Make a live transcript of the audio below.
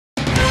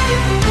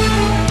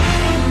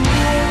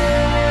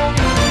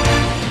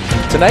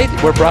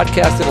tonight we're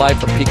broadcasting live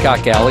from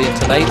Peacock Alley,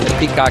 and tonight at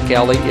Peacock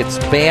Alley it's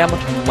BAM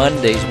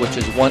Mondays, which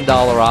is $1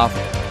 off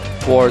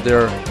for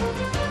their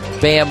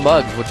BAM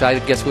mugs, which I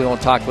guess we won't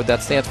talk what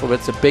that stands for, but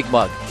it's a big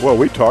mug. Well,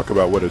 we talk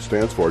about what it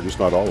stands for, just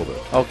not all of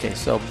it. Okay,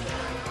 so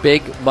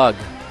big mug.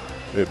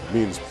 It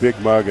means big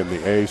mug, and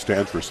the A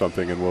stands for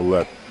something, and we'll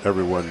let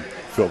everyone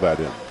fill that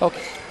in.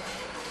 Okay.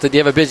 So do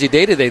you have a busy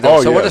day today, though?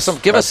 Oh, so yes. what are some?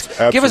 Give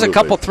us a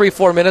couple,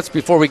 3-4 minutes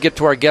before we get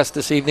to our guest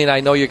this evening. I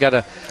know you got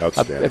a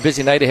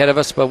busy night ahead of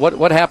us, but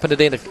what happened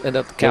today in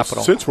the Capitol?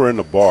 Well, since we're in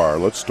the bar,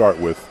 let's start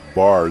with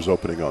bars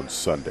opening on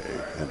Sunday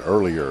and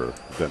earlier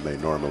than they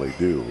normally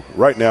do.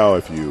 Right now,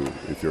 if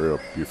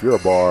you're a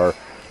bar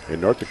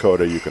in North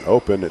Dakota, you can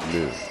open at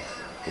noon,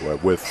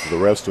 with the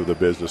rest of the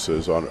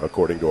businesses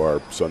according to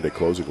our Sunday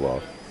closing law.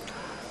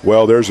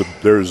 Well,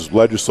 there's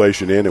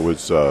legislation in. It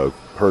was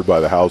heard by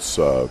the House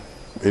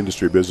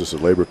Industry, Business,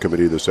 and Labor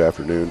Committee this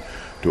afternoon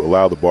to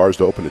allow the bars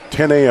to open at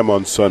 10 a.m.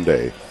 on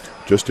Sunday,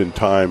 just in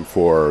time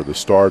for the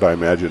start, I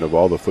imagine, of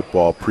all the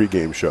football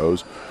pregame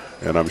shows.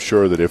 And I'm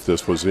sure that if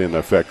this was in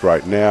effect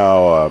right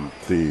now,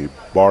 the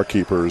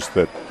barkeepers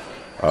that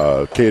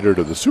cater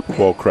to the Super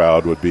Bowl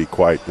crowd would be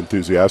quite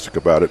enthusiastic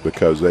about it,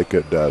 because they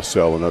could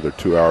sell another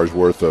 2 hours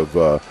worth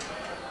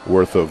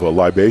of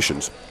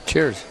libations.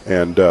 Cheers.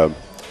 And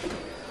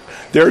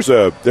there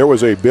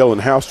was a bill in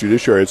House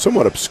Judiciary. It's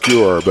somewhat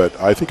obscure, but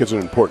I think it's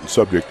an important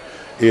subject.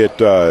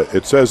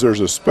 It says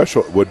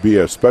would be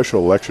a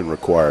special election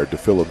required to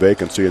fill a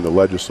vacancy in the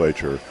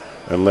legislature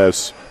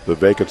unless the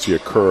vacancy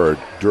occurred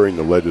during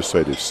the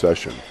legislative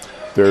session.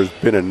 There's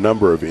been a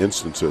number of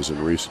instances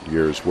in recent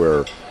years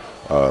where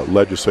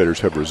legislators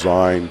have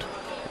resigned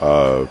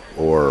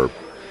or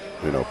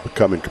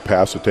become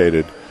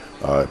incapacitated.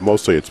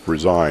 Mostly it's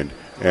resigned,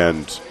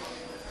 and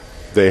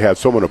they have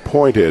someone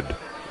appointed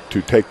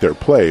to take their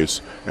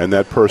place, and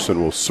that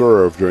person will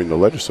serve during the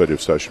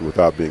legislative session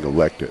without being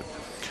elected.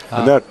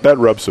 And that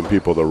rubs some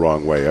people the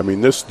wrong way. I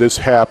mean, this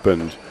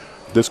happened.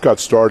 This got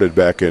started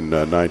back in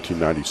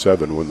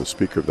 1997 when the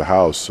Speaker of the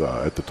House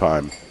at the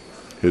time,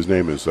 his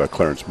name is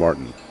Clarence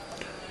Martin.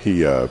 I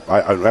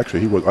don't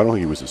think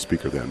he was the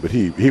Speaker then, but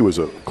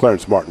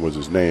Clarence Martin was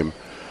his name,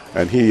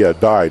 and he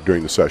died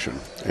during the session.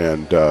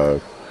 And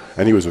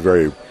he was a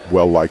very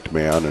well-liked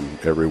man, and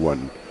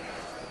everyone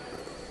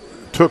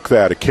took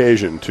that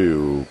occasion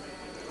to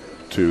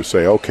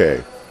say,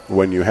 okay,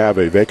 when you have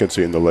a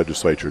vacancy in the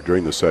legislature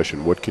during the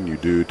session, what can you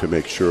do to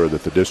make sure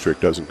that the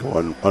district doesn't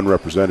go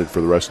unrepresented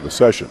for the rest of the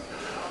session?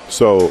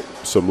 So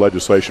some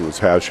legislation was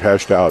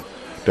hashed out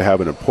to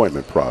have an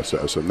appointment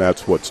process, and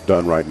that's what's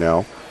done right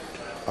now.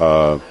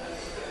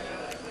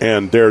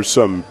 And there's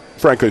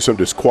frankly some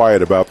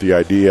disquiet about the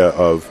idea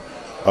of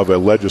a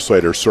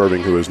legislator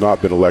serving who has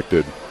not been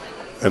elected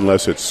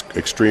unless it's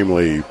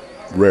extremely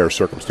rare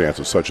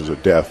circumstances, such as a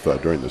death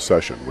during the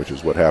session, which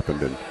is what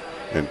happened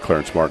in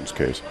Clarence Martin's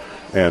case.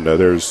 And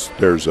there's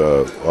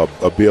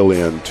a bill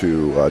in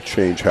to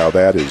change how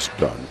that is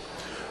done.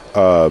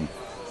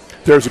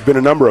 There's been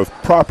a number of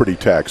property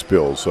tax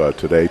bills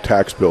today,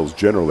 tax bills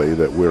generally,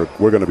 that we're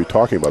going to be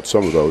talking about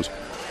some of those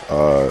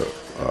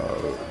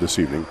this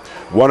evening.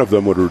 One of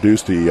them would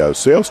reduce the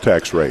sales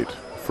tax rate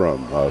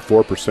from 5%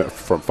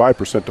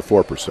 to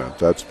 4%.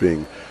 That's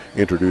being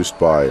introduced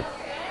by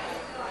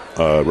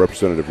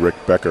Representative Rick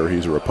Becker.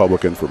 He's a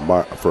Republican from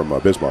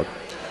Bismarck.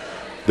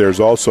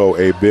 There's also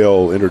a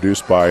bill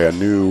introduced by a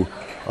new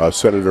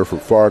senator from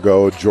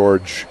Fargo,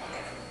 George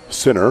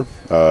Sinner,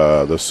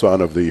 the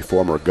son of the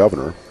former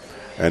governor,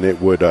 and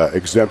it would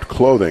exempt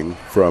clothing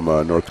from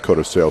North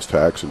Dakota sales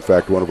tax. In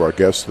fact, one of our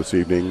guests this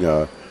evening,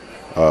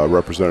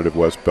 Representative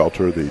Wes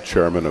Belter, the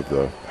chairman of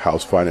the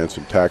House Finance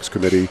and Tax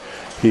Committee,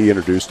 he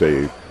introduced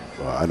an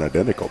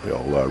identical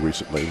bill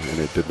recently, and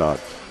it did not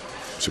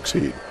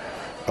succeed.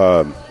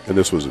 And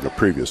this was in a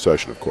previous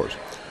session, of course.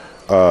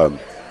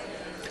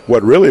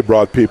 What really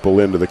brought people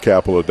into the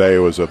Capitol today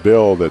was a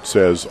bill that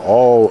says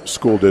all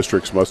school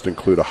districts must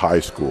include a high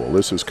school.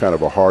 This is kind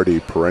of a hardy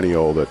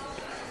perennial that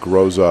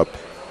grows up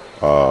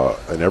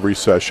in every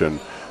session.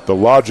 The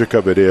logic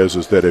of it is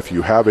that if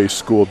you have a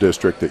school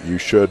district, that you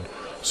should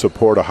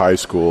support a high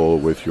school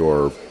with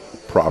your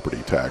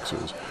property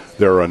taxes.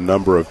 There are a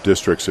number of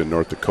districts in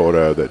North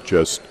Dakota that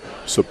just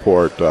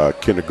support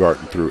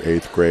kindergarten through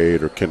 8th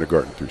grade or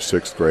kindergarten through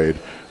 6th grade,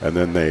 and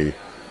then they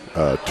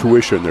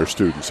tuition their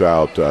students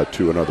out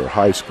to another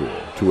high school,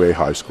 to a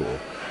high school.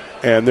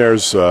 And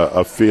there's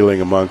a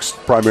feeling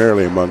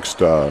primarily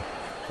amongst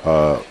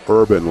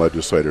urban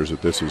legislators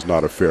that this is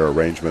not a fair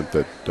arrangement,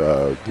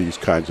 that these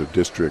kinds of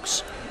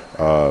districts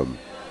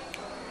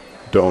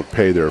don't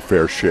pay their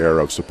fair share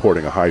of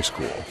supporting a high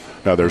school.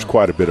 Now, there's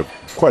quite a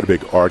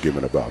big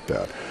argument about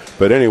that.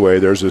 But anyway,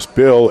 there's this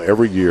bill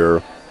every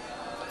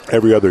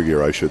other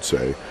year, I should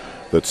say,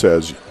 that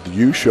says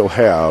you shall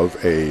have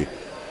a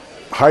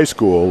high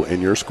school in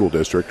your school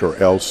district, or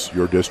else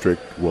your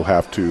district will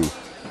have to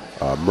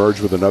merge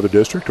with another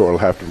district, or it'll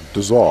have to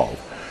dissolve.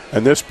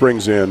 And this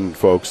brings in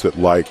folks that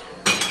like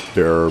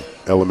their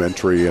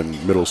elementary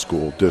and middle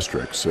school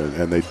districts,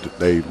 and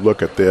they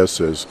look at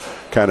this as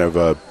kind of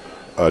a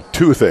a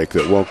toothache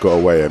that won't go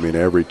away. I mean,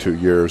 every 2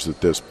 years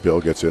that this bill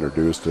gets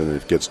introduced and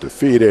it gets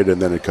defeated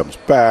and then it comes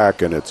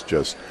back, and it's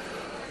just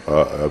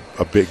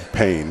a big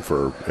pain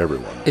for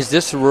everyone. Is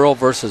this a rural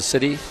versus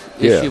city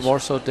issue more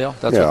so, Dale?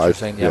 That's what you're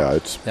saying? Yeah,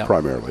 it's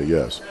primarily,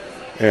 yes.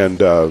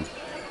 And,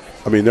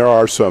 I mean, there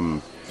are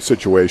some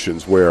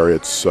situations where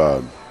it's,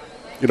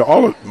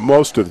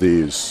 most of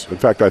these, in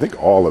fact, I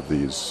think all of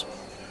these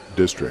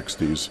districts,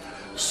 these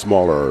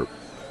smaller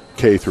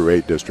K through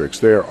 8 districts,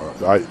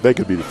 they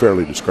could be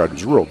fairly described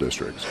as rural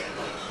districts.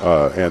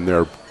 And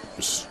they're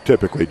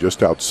typically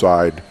just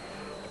outside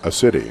a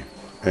city.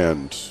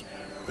 And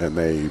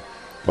they,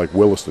 like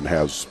Williston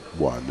has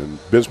one, and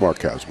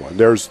Bismarck has one.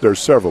 There's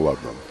several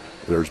of them.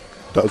 There's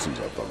dozens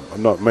of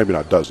them. Maybe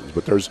not dozens,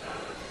 but there's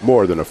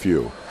more than a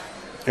few.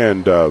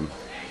 And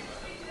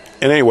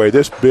anyway,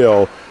 this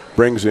bill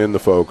brings in the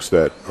folks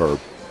that are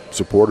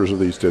supporters of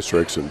these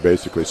districts and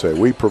basically say,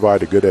 we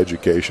provide a good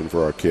education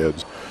for our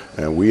kids,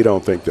 and we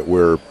don't think that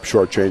we're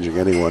shortchanging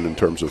anyone in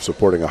terms of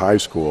supporting a high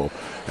school.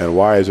 And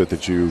why is it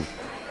that you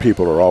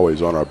people are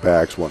always on our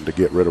backs wanting to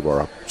get rid of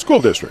our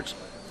school districts?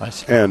 I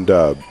see. And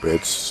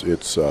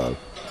it's a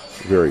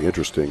very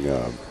interesting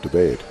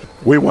debate.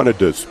 We wanted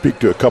to speak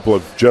to a couple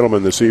of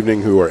gentlemen this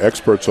evening who are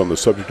experts on the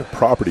subject of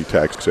property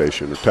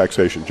taxation, or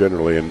taxation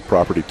generally, and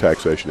property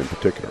taxation in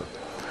particular.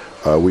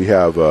 We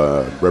have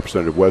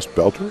Representative Wes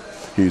Belter.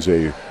 He's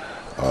a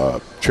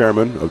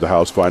chairman of the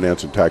House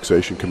Finance and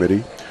Taxation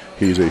Committee.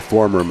 He's a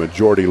former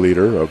majority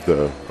leader of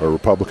a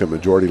Republican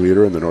majority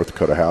leader in the North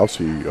Dakota House.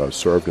 He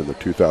served in the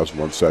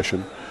 2001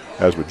 session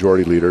as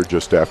majority leader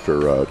just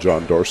after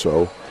John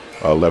Dorso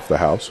left the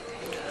House.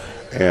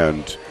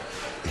 And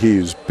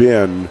he's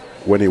been,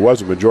 when he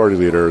was a majority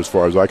leader, as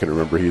far as I can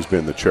remember, he's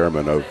been the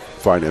chairman of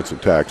Finance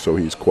and Tax, so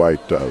he's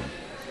quite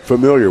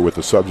familiar with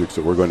the subjects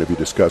that we're going to be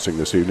discussing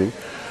this evening.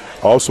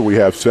 Also, we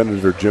have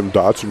Senator Jim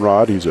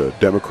Dotzenrod. He's a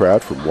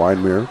Democrat from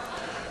Wyndmere.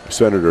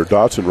 Senator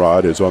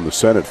Dotzenrod is on the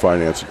Senate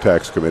Finance and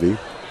Tax Committee.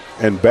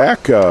 And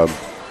back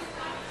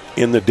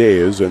in the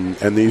days, and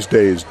these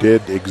days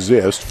did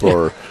exist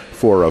for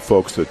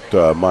folks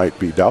that might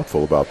be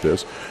doubtful about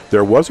this,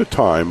 there was a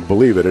time,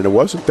 believe it, and it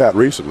wasn't that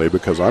recently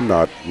because I'm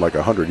not like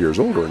 100 years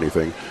old or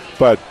anything,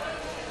 but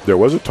there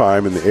was a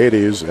time in the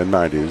 80s and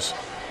 90s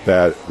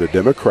that the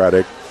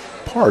Democratic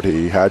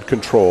Party had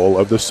control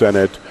of the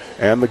Senate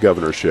and the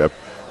governorship,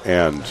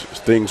 and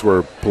things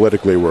were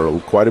politically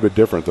quite a bit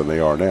different than they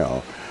are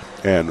now.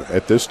 And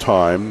at this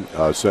time,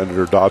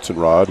 Senator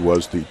Dotzenrod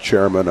was the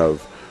chairman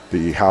of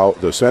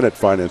the Senate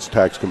Finance and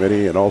Tax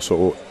Committee, and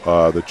also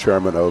the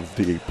chairman of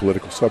the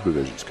Political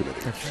Subdivisions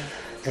Committee. Okay.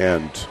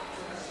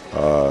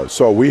 And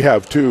so we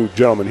have two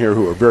gentlemen here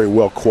who are very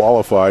well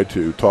qualified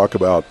to talk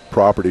about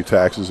property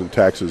taxes and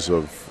taxes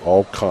of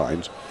all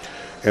kinds.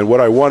 And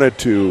what I wanted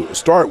to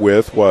start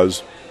with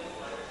was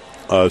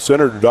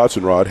Senator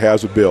Dotzenrod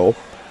has a bill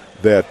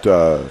that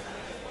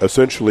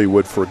essentially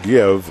would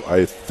forgive,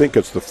 I think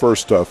it's the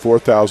first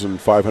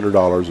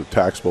 $4,500 of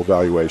taxable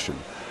valuation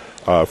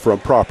from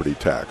property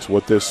tax.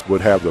 What this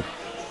would have the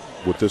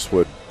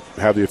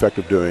effect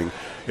of doing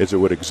is it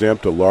would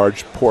exempt a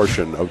large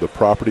portion of the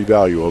property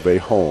value of a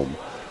home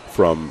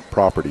from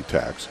property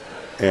tax,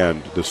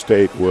 and the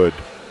state would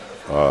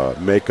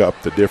make up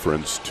the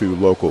difference to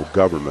local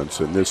governments.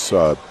 And this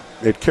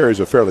it carries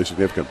a fairly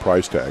significant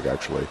price tag,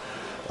 actually.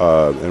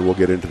 And we'll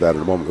get into that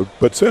in a moment.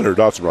 But Senator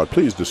Dotzenrod,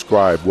 please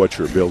describe what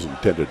your bill's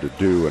intended to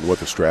do and what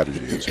the strategy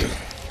is here.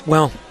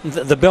 Well,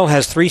 the bill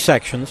has 3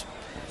 sections,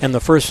 and the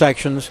first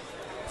section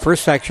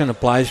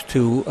applies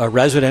to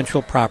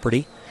residential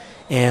property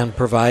and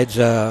provides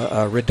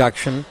a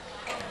reduction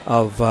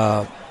of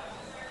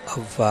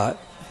it's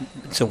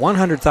a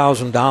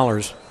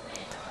 $100,000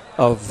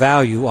 of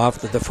value off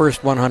the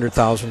first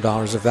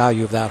 $100,000 of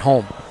value of that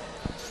home.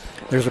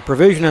 There's a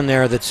provision in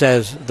there that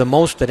says the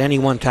most that any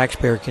one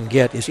taxpayer can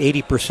get is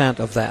 80%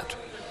 of that,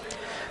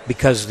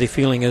 because the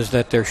feeling is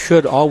that there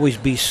should always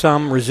be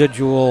some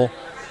residual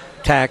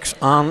tax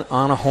on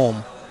a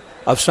home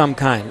of some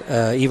kind,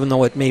 even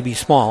though it may be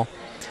small.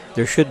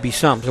 There should be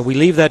some. So we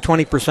leave that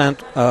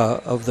 20%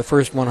 of the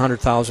first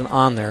 $100,000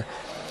 on there,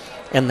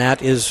 and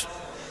that is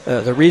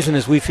the reason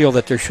is we feel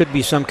that there should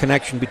be some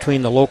connection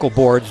between the local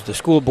boards, the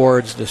school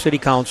boards, the city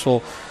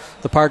council,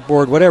 the park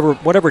board,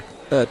 whatever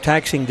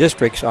taxing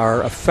districts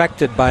are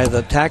affected by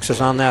the taxes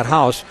on that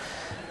house.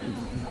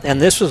 And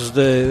this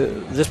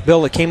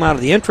bill that came out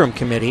of the interim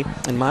committee,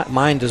 and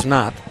mine does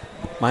not.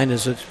 Mine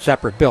is a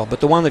separate bill. But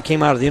the one that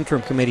came out of the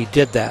interim committee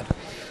did that.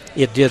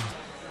 It did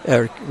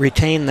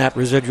retain that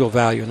residual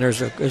value. And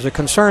there's a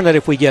concern that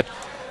if we get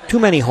too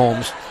many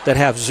homes that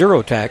have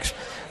zero tax,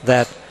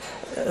 that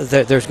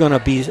there's going to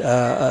be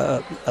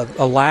a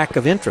lack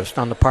of interest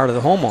on the part of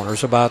the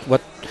homeowners about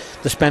what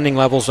the spending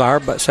levels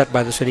are set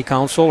by the city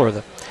council or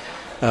the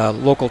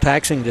local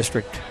taxing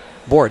district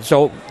board.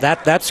 So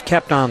that's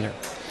kept on there.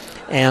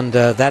 And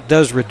that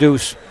does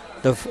reduce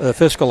the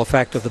fiscal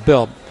effect of the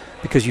bill,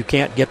 because you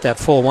can't get that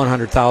full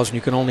 $100,000.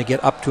 You can only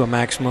get up to a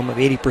maximum of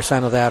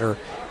 80% of that, or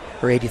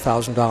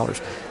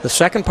 $80,000. The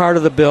second part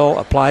of the bill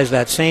applies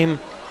that same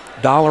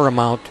dollar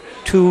amount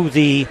to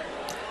the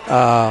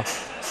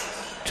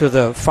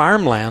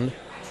farmland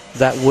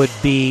that would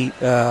be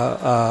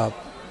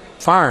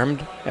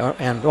farmed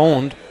and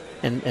owned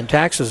and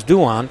taxes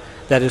due on,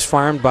 that is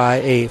farmed by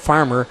a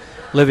farmer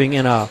living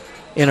in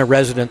a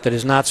resident that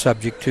is not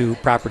subject to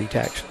property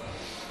tax.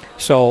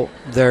 So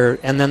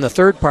and then the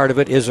third part of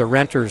it is a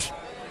renter's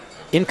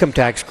income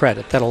tax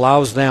credit that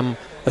allows them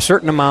a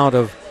certain amount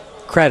of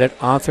credit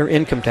off their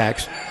income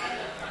tax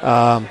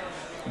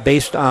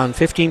based on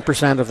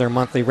 15% of their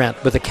monthly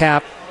rent, with a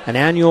cap, an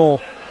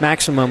annual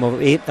maximum of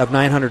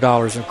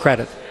 $900 in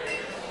credit,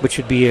 which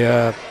would be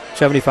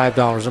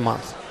 $75 a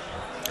month.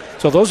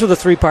 So those are the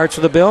three parts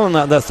of the bill,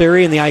 and the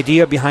theory and the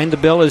idea behind the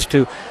bill is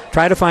to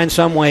try to find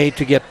some way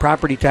to get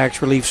property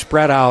tax relief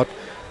spread out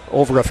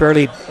over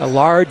a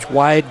large,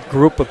 wide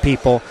group of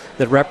people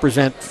that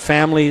represent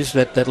families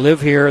that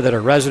live here, that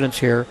are residents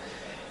here.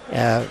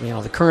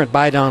 The current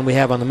buy-down we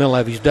have on the mill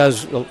levies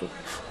does, a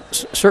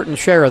certain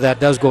share of that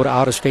does go to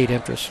out-of-state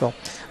interests. So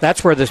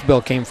that's where this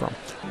bill came from.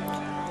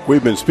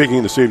 We've been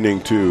speaking this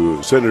evening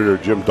to Senator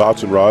Jim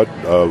Dotzenrod,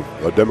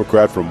 a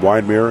Democrat from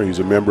Wyndmere. He's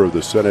a member of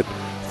the Senate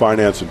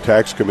Finance and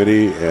Tax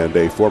Committee and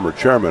a former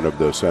chairman of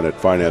the Senate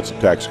Finance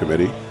and Tax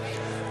Committee.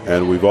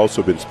 And we've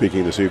also been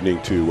speaking this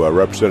evening to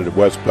Representative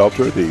Wes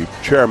Pelton, the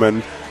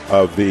chairman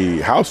of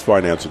the House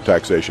Finance and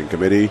Taxation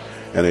Committee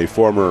and a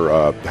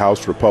former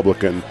House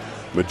Republican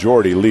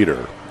Majority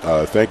Leader.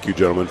 Thank you,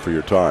 gentlemen, for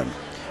your time.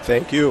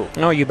 Thank you.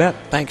 No, you bet.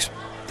 Thanks.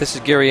 This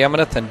is Gary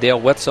Emineth and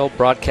Dale Wetzel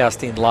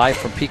broadcasting live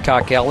from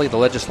Peacock Alley, the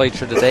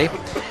Legislature Today.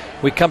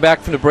 We come back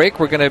from the break.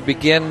 We're going to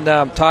begin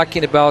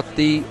talking about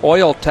the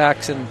oil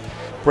tax and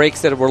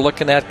breaks that we're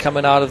looking at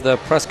coming out of the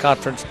press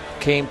conference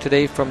came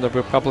today from the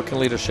Republican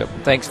leadership.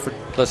 Thanks for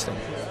listening.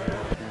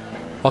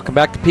 Welcome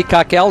back to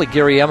Peacock Alley.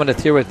 Gary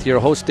Emineth here with your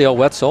host, Dale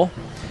Wetzel.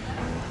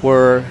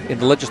 We're in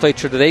the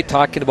Legislature Today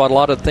talking about a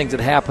lot of the things that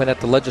happened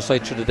at the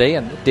Legislature Today.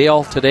 And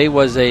Dale, today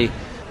was a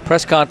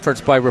press conference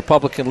by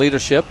Republican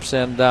leaderships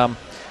and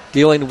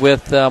dealing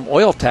with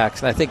oil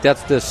tax. And I think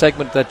that's the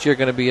segment that you're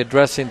going to be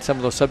addressing some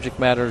of those subject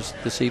matters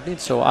this evening.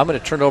 So I'm going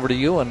to turn it over to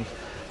you and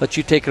let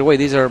you take it away.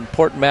 These are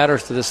important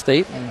matters to the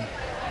state and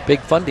big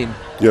funding.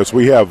 Yes,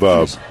 we have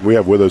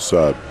with us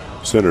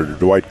Senator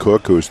Dwight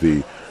Cook, who's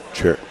the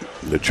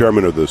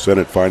chairman of the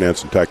Senate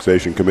Finance and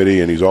Taxation Committee,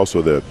 and he's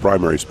also the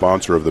primary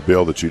sponsor of the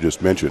bill that you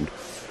just mentioned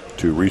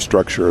to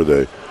restructure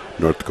the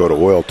North Dakota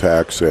oil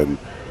tax and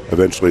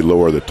eventually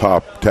lower the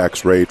top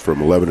tax rate from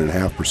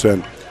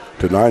 11.5%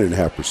 to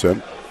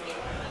 9.5%.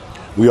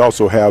 We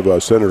also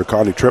have Senator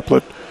Connie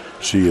Triplett.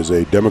 She is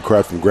a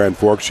Democrat from Grand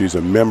Forks. She's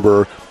a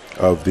member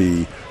of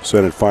the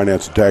Senate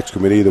Finance and Tax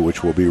Committee,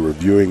 which will be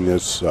reviewing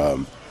this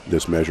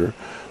measure.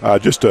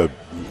 Just to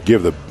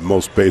give the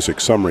most basic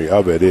summary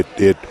of it,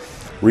 it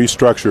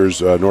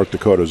restructures North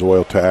Dakota's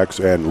oil tax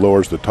and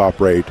lowers the top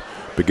rate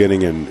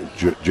beginning in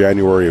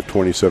January of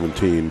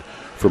 2017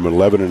 from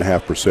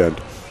 11.5%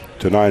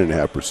 to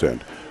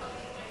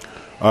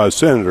 9.5%.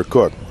 Senator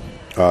Cook,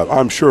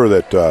 I'm sure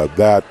that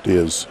that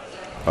is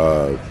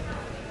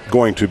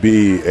going to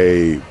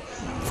be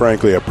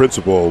frankly, a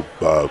principal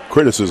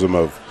criticism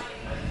of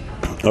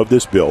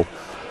this bill,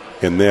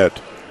 in that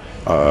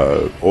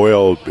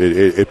oil,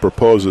 it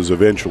proposes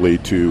eventually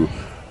to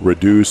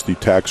reduce the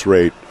tax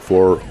rate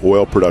for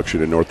oil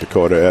production in North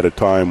Dakota at a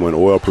time when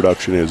oil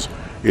production is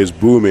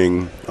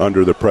booming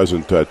under the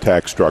present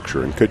tax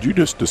structure. And could you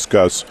just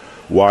discuss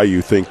why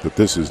you think that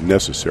this is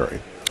necessary?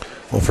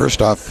 Well,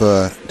 first off,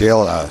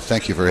 Dale,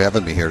 thank you for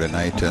having me here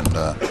tonight. And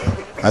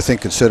I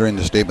think, considering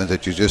the statement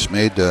that you just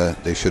made,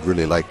 they should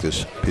really like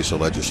this piece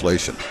of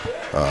legislation.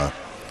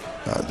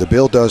 The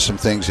bill does some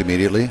things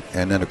immediately,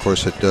 and then, of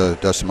course, it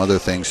does some other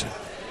things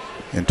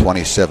in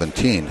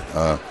 2017.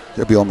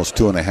 There'll be almost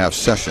 2.5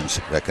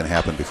 sessions that can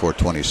happen before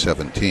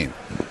 2017.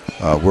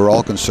 We're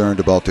all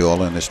concerned about the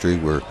oil industry.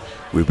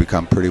 We've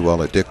become pretty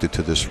well addicted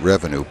to this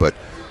revenue, but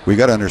we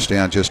got to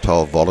understand just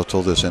how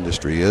volatile this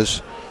industry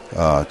is.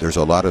 There's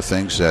a lot of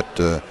things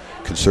that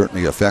can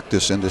certainly affect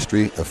this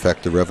industry,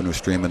 affect the revenue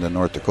stream in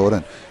North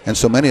Dakota, and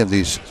so many of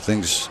these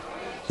things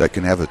that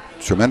can have a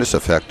tremendous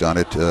effect on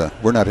it,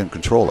 we're not in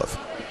control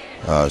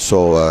of.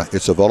 So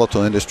it's a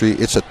volatile industry.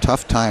 It's a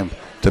tough time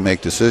to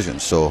make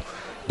decisions. So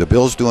the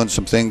bill's doing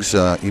some things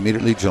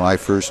immediately, July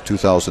 1st,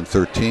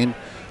 2013.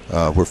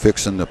 We're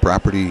fixing the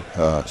property,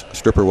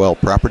 stripper well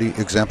property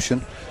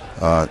exemption.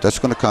 That's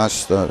going to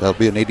cost, that'll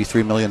be an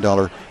 $83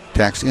 million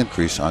tax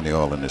increase on the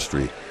oil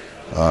industry.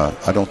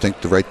 I don't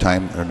think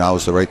now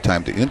is the right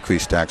time to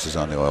increase taxes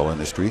on the oil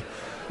industry.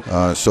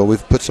 So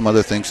we've put some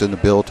other things in the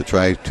bill to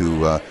try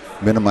to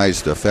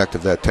minimize the effect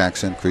of that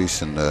tax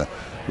increase, and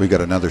we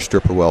got another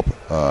stripper well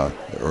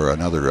or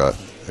another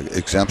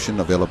exemption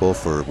available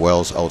for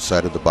wells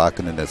outside of the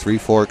Bakken and the Three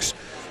Forks.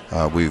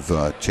 We've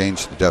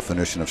changed the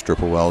definition of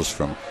stripper wells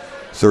from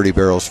 30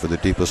 barrels for the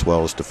deepest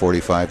wells to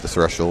 45, the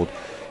threshold,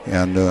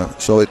 and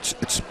so it's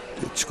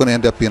going to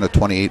end up being a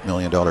 $28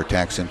 million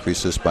tax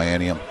increase this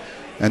biennium.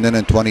 And then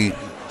in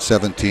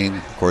 2017,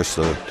 of course,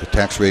 the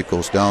tax rate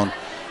goes down.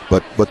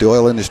 But what the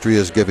oil industry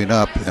is giving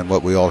up, and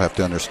what we all have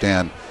to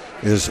understand,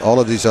 is all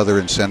of these other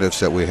incentives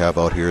that we have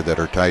out here that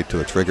are tied to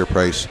a trigger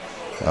price.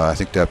 I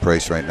think that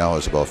price right now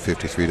is about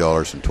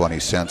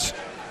 $53.20.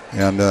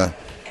 And,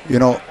 you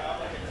know,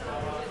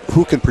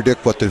 who can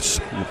predict what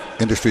this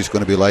industry is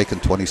going to be like in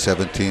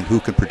 2017? Who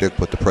can predict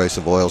what the price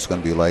of oil is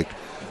going to be like?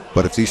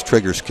 But if these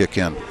triggers kick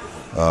in,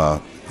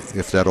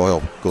 if that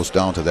oil goes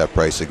down to that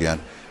price again,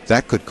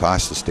 that could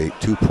cost the state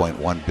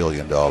 $2.1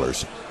 billion.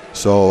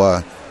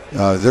 So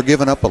they're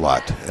giving up a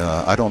lot.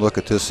 I don't look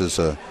at this as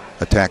a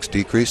tax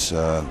decrease.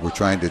 We're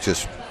trying to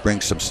just bring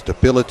some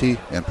stability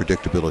and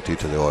predictability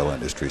to the oil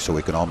industry so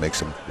we can all make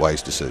some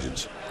wise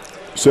decisions.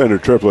 Senator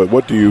Triplett,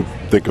 what do you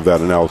think of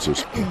that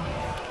analysis?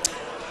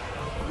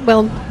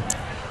 Well,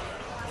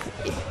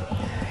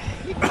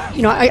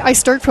 you know, I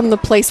start from the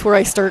place where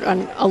I start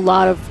on a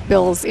lot of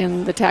bills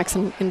in the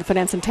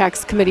Finance and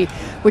Tax Committee,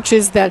 which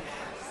is that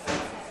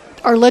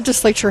our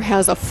legislature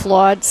has a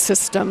flawed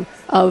system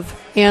of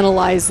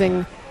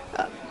analyzing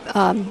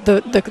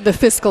the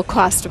fiscal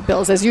cost of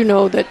bills. As you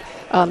know, that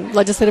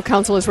Legislative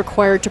Council is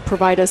required to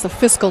provide us a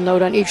fiscal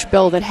note on each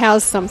bill that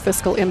has some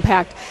fiscal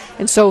impact.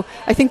 And so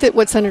I think that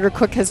what Senator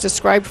Cook has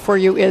described for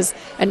you is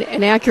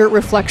an accurate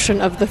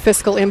reflection of the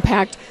fiscal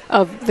impact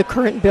of the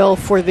current bill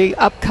for the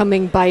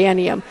upcoming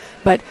biennium.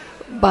 But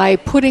by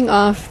putting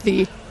off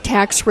the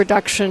tax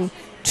reduction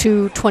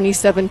to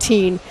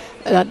 2017,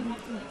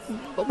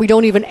 we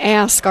don't even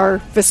ask our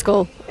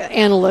fiscal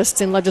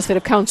analysts in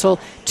Legislative Council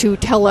to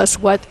tell us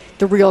what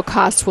the real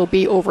costs will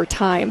be over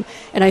time.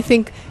 And I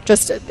think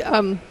just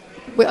a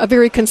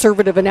very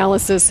conservative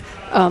analysis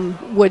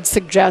would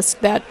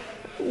suggest that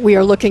we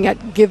are looking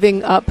at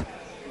giving up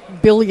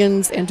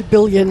billions and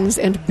billions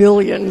and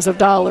billions of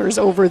dollars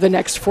over the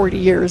next 40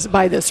 years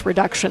by this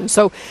reduction.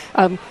 So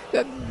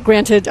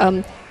granted,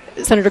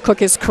 Senator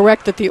Cook is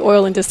correct that the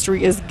oil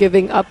industry is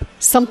giving up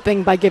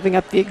something by giving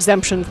up the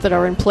exemptions that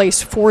are in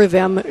place for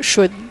them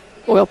should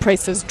oil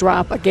prices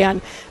drop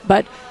again.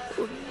 But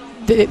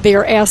they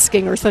are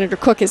asking, or Senator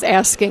Cook is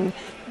asking,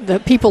 the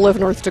people of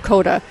North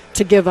Dakota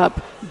to give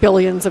up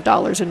billions of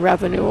dollars in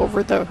revenue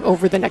over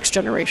the next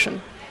generation.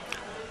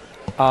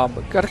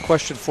 Got a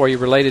question for you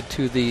related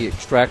to the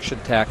extraction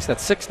tax.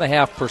 That's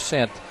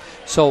 6.5%.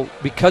 So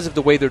because of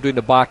the way they're doing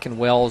the Bakken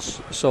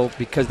wells, so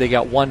because they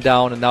got one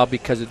down and now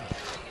because it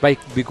might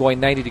be going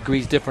 90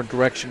 degrees different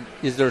direction,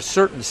 is there a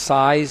certain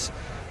size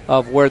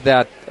of where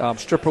that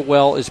stripper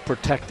well is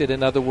protected?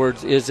 In other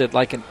words, is it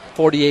like in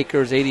 40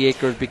 acres, 80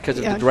 acres because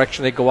of the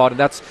direction they go out? And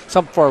that's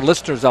something for our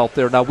listeners out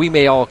there. Now, we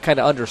may all kind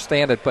of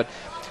understand it, but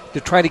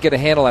to try to get a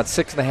handle on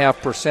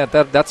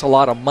 6.5%, that's a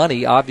lot of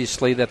money,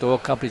 obviously, that the oil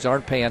companies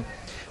aren't paying.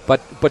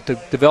 But the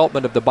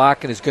development of the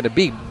Bakken is going to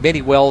be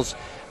many wells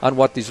on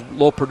what these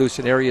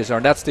low-producing areas are,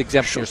 and that's the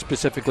exemption you're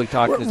specifically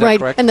talking. Is that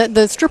correct? And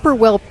the stripper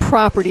well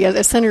property,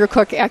 as Senator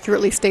Cook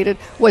accurately stated,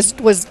 was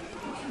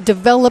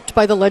developed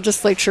by the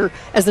legislature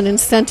as an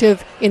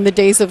incentive in the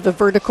days of the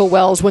vertical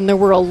wells when there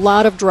were a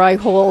lot of dry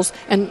holes,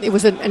 and it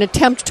was an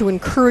attempt to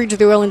encourage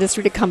the oil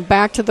industry to come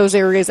back to those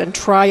areas and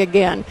try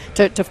again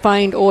to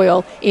find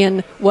oil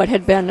in what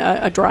had been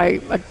a dry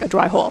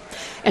hole.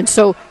 And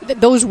so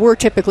those were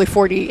typically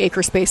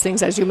 40-acre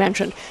spacings, as you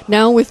mentioned.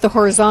 Now with the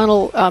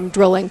horizontal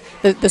drilling,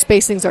 the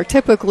spacings are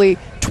typically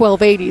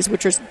 1280s,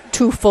 which is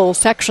 2 full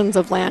sections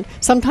of land.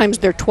 Sometimes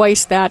they're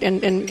twice that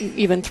and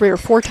even 3 or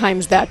 4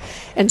 times that.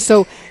 And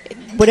so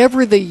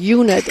whatever the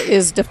unit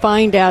is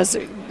defined as,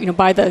 you know,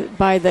 by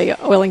the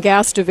Oil and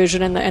Gas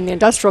Division and the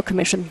Industrial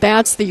Commission,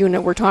 that's the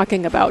unit we're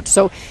talking about.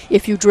 So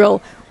if you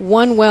drill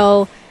one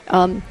well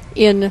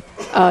in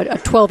a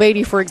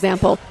 1280, for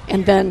example,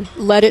 and then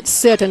let it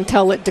sit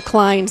until it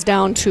declines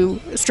down to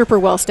stripper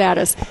well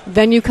status,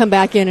 then you come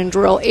back in and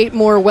drill 8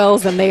 more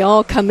wells and they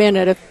all come in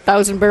at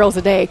 1,000 barrels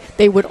a day,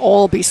 they would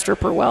all be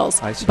stripper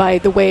wells by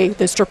the way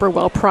the stripper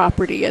well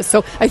property is.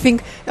 So I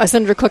think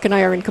Senator Cook and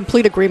I are in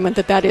complete agreement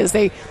that is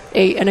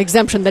an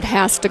exemption that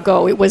has to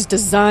go. It was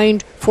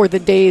designed for the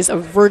days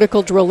of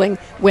vertical drilling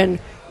when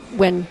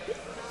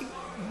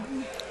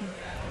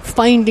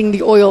finding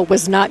the oil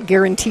was not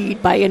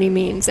guaranteed by any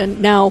means,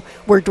 and now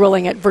we're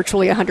drilling at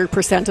virtually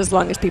 100% as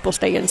long as people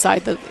stay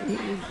inside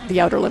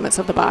the outer limits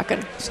of the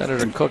Bakken.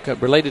 Senator Cook,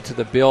 related to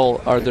the bill,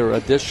 are there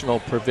additional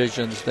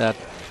provisions that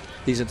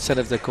these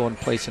incentives that go in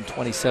place in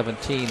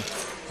 2017,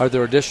 are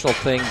there additional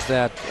things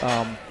that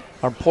are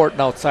important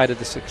outside of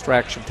this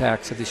extraction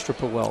tax of these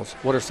stripper wells?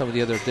 What are some of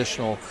the other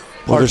additional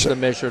parts of the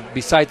measure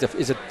besides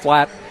is it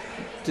flat?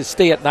 To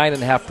stay at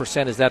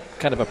 9.5%, is that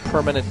kind of a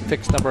permanent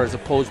fixed number as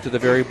opposed to the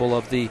variable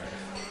of the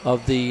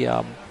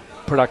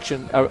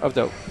production of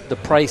the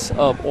price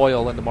of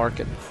oil in the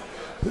market?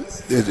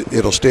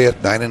 It'll stay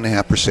at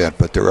 9.5%,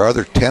 but there are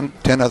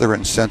 10 other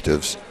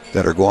incentives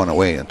that are going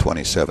away in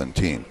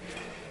 2017.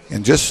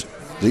 And just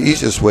the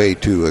easiest way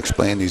to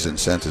explain these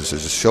incentives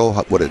is to show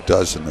what it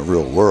does in the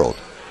real world.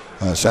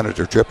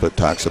 Senator Triplett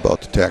talks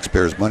about the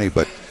taxpayers' money,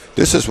 but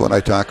this is what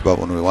I talk about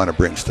when we want to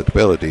bring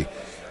stability.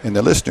 And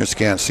the listeners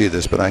can't see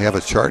this, but I have a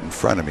chart in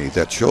front of me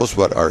that shows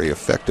what our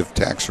effective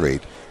tax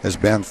rate has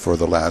been for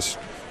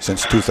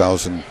since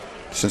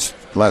the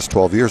last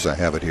 12 years. I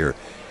have it here.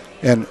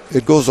 And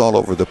it goes all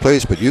over the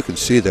place, but you can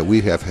see that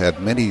we have had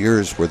many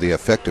years where the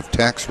effective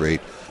tax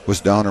rate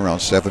was down around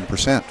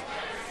 7%.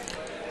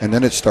 And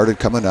then it started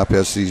coming up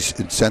as these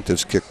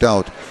incentives kicked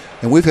out.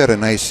 And we've had a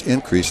nice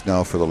increase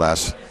now for the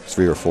last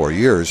 3 or 4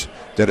 years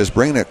that is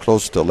bringing it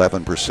close to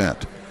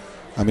 11%.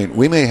 I mean,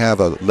 we may have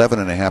a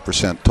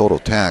 11.5% total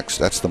tax.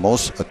 That's the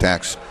most a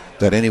tax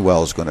that any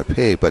well is going to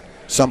pay, but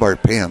some are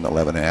paying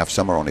 11.5,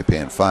 some are only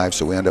paying 5,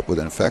 so we end up with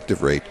an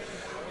effective rate.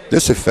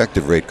 This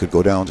effective rate could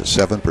go down to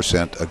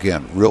 7%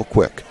 again, real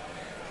quick.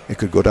 It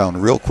could go down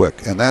real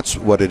quick, and that's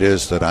what it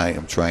is that I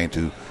am trying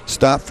to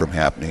stop from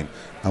happening.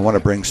 I want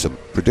to bring some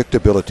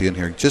predictability in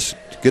here, just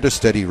get a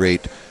steady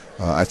rate.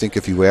 I think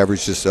if you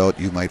average this out,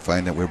 you might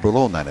find that we're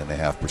below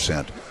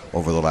 9.5%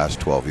 over the last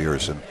 12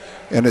 years,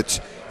 and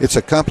it's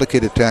a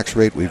complicated tax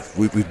rate.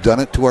 We've done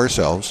it to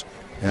ourselves,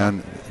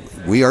 and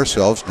we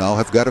ourselves now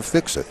have got to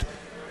fix it.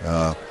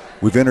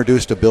 We've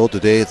introduced a bill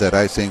today that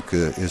I think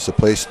is the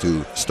place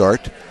to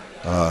start.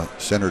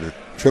 Senator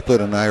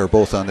Triplett and I are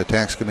both on the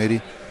tax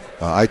committee.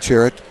 I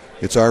chair it.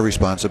 It's our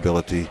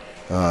responsibility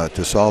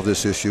to solve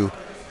this issue.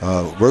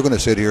 We're going to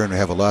sit here and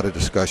have a lot of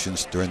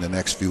discussions during the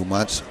next few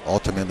months.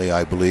 Ultimately,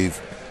 I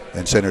believe,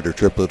 and Senator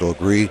Triplett will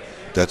agree,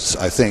 that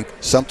I think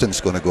something's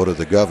going to go to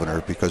the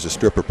governor because the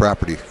stripper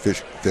property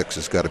fix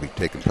has got to be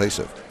taken place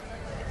of.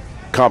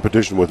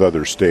 Competition with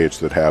other states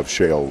that have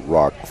shale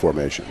rock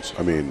formations.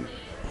 I mean,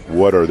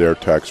 what are their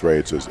tax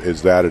rates?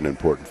 Is that an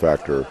important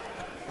factor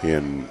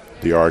in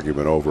the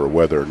argument over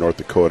whether North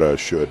Dakota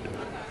should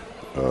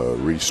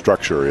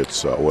restructure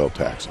its oil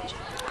taxes?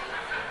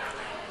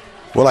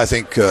 Well, I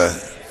think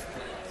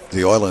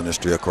the oil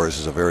industry, of course,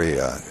 is a very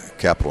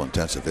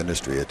capital-intensive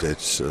industry.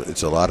 It's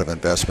a lot of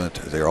investment.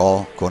 They're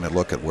all going to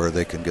look at where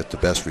they can get the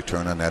best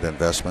return on that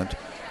investment.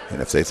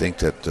 And if they think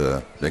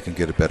that they can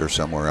get it better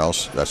somewhere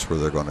else, that's where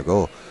they're going to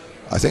go.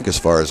 I think as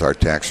far as our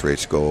tax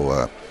rates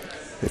go,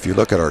 if you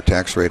look at our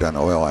tax rate on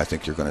oil, I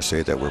think you're going to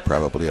say that we're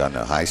probably on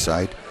the high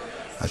side.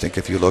 I think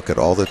if you look at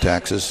all the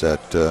taxes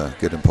that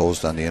get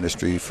imposed on the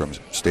industry from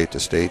state to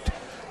state,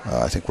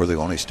 I think we're the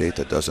only state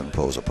that doesn't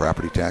impose a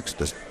property tax,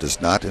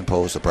 does not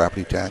impose a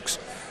property tax.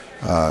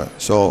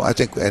 So I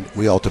think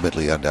we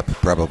ultimately end up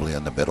probably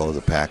in the middle of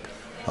the pack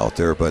out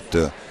there. But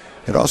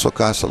it also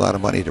costs a lot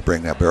of money to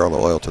bring that barrel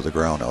of oil to the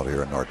ground out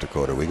here in North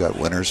Dakota. We got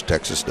winters.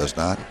 Texas does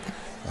not.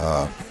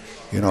 They're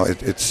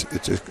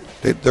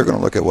going to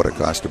look at what it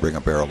costs to bring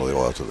a barrel of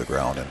oil to the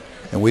ground.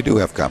 And we do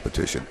have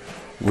competition.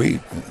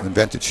 We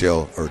invented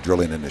shale or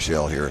drilling in the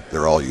shale here.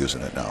 They're all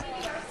using it now.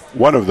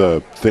 One of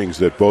the things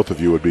that both of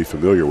you would be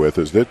familiar with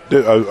is that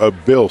a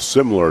bill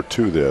similar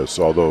to this,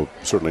 although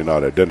certainly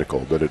not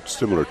identical, but it's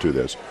similar to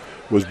this,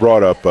 was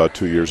brought up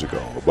 2 years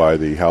ago by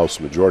the House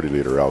Majority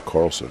Leader, Al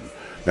Carlson.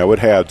 Now, it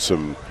had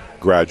some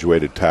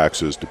graduated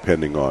taxes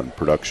depending on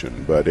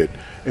production, but it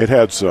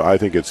had some, I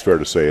think it's fair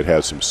to say it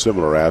has some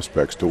similar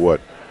aspects to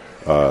what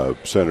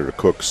Senator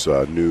Cook's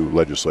new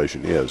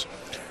legislation is.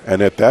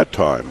 And at that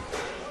time,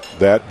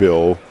 that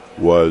bill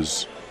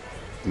was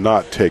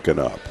not taken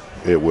up.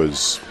 It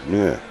was,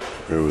 and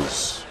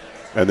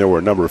there were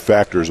a number of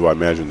factors I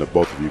imagine that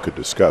both of you could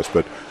discuss.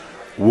 But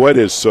what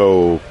is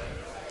so,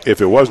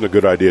 if it wasn't a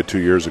good idea 2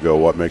 years ago,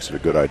 what makes it a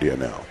good idea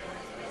now?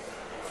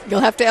 You'll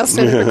have to ask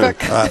Senator Cook.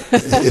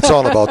 It's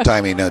all about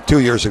timing. 2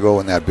 years ago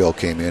when that bill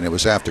came in, it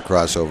was after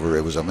crossover.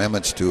 It was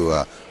amendments to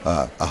a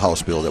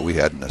House bill that we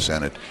had in the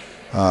Senate.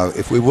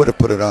 If we would have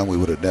put it on, we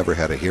would have never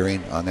had a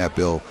hearing on that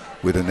bill.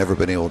 We'd have never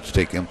been able to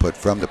take input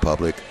from the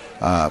public.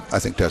 I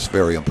think that's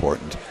very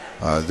important.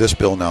 This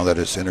bill, now that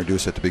it's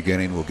introduced at the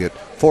beginning, will get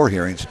 4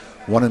 hearings,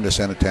 one in the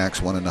Senate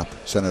tax, one in the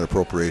Senate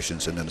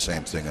appropriations, and then the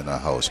same thing in the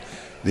House.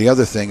 The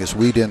other thing is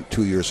we didn't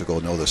 2 years ago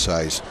know the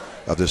size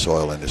of this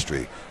oil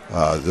industry.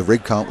 The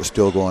rig count was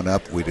still going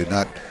up.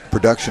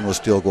 Production was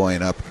still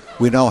going up.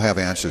 We now have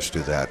answers to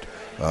that.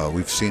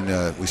 We've seen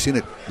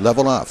it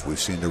level off. We've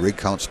seen the rig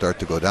count start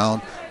to go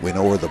down. We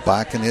know where the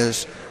Bakken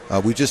is.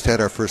 We just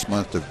had our first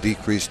month of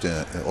decreased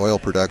oil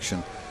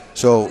production.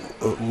 So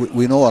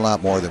we know a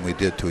lot more than we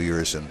did 2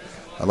 years, and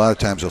a lot of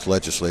times with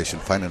legislation,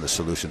 finding a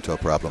solution to a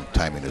problem,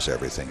 timing is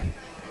everything.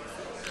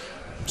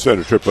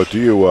 Senator Triplett, do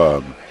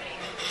you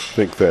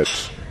think that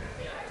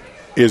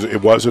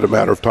was it a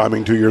matter of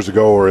timing 2 years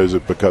ago, or is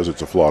it because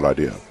it's a flawed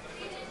idea?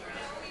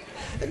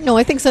 No,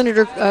 I think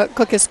Senator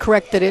Cook is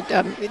correct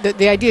that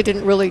the idea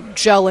didn't really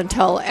gel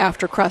until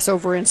after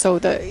crossover, and so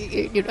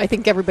I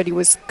think everybody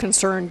was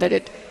concerned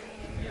that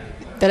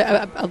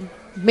a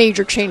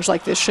major change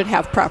like this should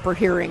have proper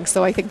hearing.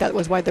 So I think that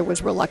was why there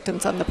was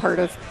reluctance on the part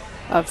of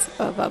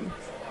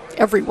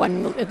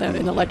everyone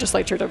in the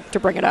legislature to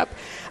bring it up.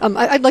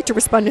 I'd like to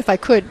respond, if I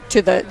could,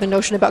 to the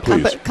notion about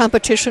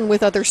competition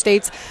with other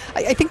states.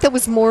 I think that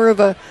was more of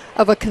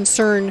a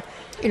concern,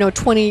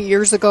 20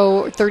 years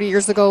ago, 30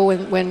 years ago,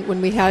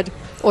 when we had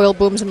oil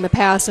booms in the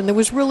past, and there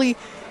was really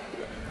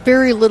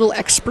very little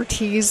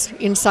expertise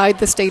inside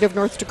the state of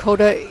North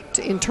Dakota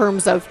in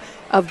terms of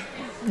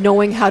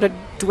knowing how to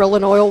drill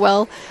an oil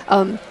well.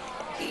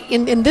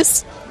 In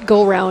this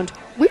go-round,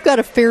 we've got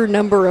a fair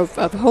number of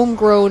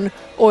homegrown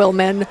oil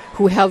men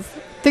who have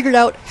figured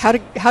out how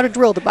to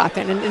drill the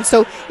Bakken. And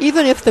so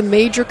even if the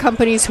major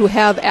companies who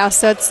have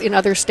assets in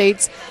other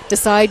states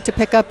decide to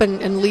pick up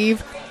and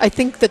leave, I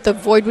think that the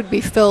void would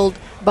be filled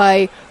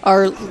by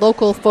our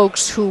local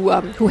folks who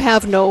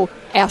have no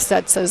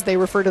assets, as they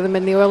refer to them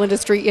in the oil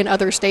industry, in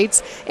other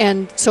states.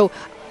 And so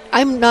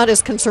I'm not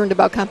as concerned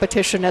about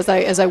competition as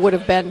I would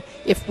have been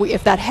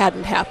if that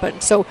hadn't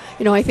happened. So,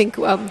 I think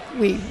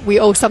we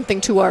owe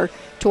something to our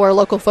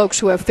local folks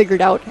who have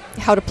figured out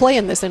how to play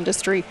in this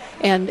industry,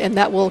 and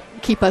that will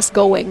keep us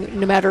going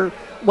no matter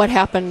what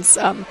happens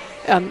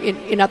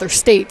in other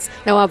states.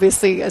 Now,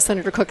 obviously, as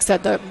Senator Cook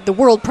said, the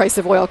world price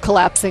of oil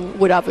collapsing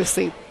would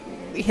obviously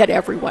hit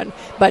everyone.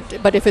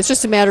 But if it's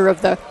just a matter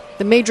of the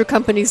major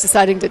companies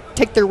deciding to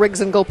take their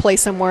rigs and go play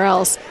somewhere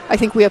else, I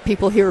think we have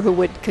people here who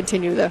would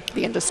continue the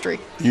industry.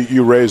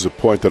 You raise a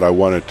point that I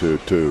wanted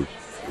to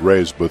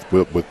raise with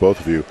both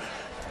of you.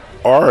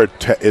 Our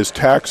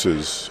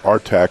taxes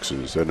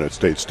and the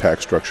state's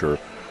tax structure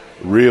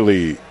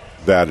really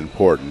that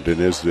important,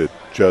 and is it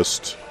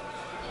just,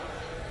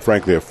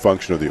 frankly, a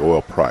function of the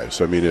oil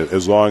price? I mean,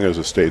 as long as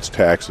the state's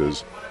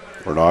taxes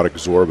are not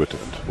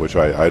exorbitant, which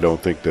I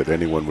don't think that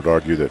anyone would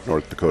argue that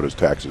North Dakota's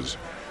taxes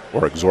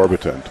are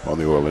exorbitant on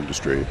the oil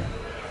industry,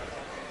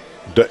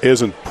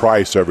 isn't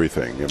price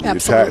everything? I mean,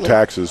 Absolutely.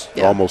 Taxes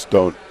almost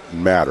don't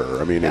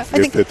matter. I mean, if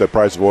the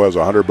price of oil is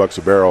 $100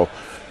 a barrel,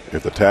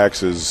 if the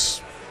tax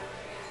is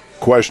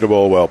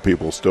questionable, well,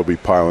 people will still be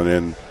piling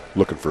in,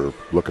 looking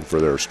for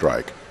their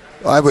strike.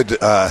 I would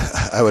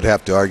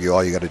have to argue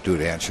all you got to do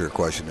to answer your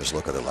question is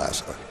look at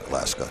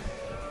Alaska.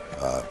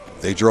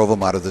 They drove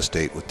them out of the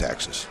state with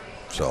taxes.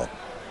 So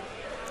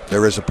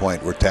there is a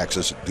point where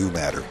taxes do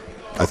matter.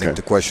 I think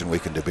the question we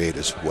can debate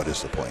is, what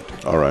is the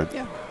point? All right.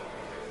 Yeah.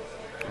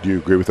 Do you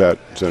agree with that,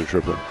 Senator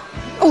Triplett?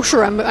 Oh,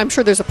 sure. I'm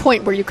sure there's a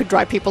point where you could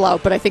drive people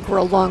out, but I think we're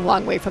a long,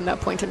 long way from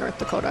that point in North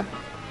Dakota.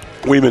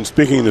 We've been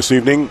speaking this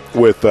evening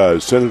with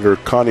Senator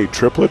Connie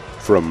Triplett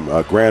from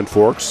Grand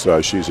Forks.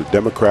 She's a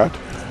Democrat,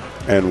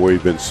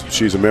 and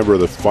she's a member of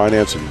the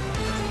Finance and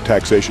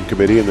Taxation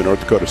Committee in the North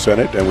Dakota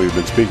Senate, and we've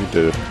been speaking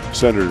to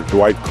Senator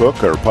Dwight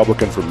Cook, a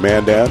Republican from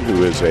Mandan,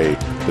 who is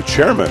the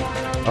chairman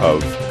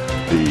of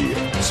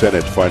the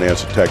Senate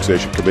Finance and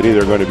Taxation Committee.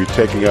 They're going to be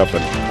taking up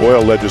an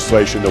oil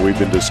legislation that we've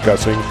been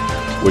discussing,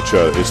 which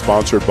is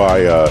sponsored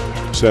by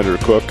Senator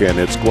Cook, and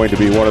it's going to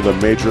be one of the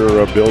major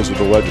bills of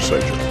the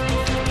legislature.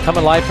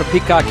 Coming live from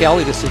Peacock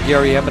Alley, this is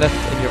Gary Eminet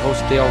and your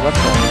host, Dale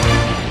Repko.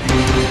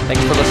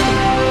 Thanks for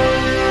listening.